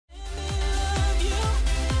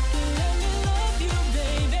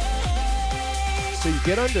So you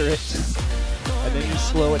get under it, and then you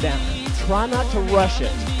slow it down. Try not to rush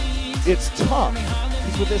it. It's tough,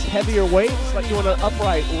 because with this heavier weight, it's like doing an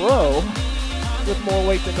upright row with more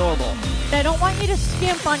weight than normal. I don't want you to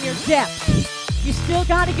skimp on your depth. You still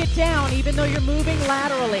got to get down, even though you're moving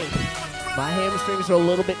laterally. My hamstrings are a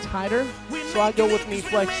little bit tighter, so I go with knee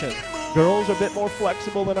flexion. Girls are a bit more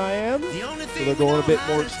flexible than I am, so they're going a bit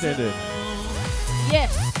more extended.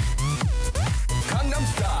 Yes.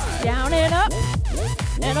 Down and up,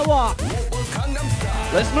 and a walk.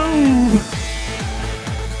 Let's move.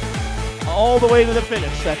 All the way to the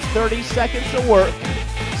finish. That's 30 seconds of work,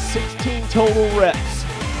 16 total reps.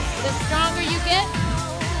 The stronger you get,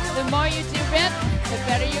 the more you do reps, the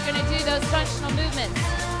better you're going to do those functional movements.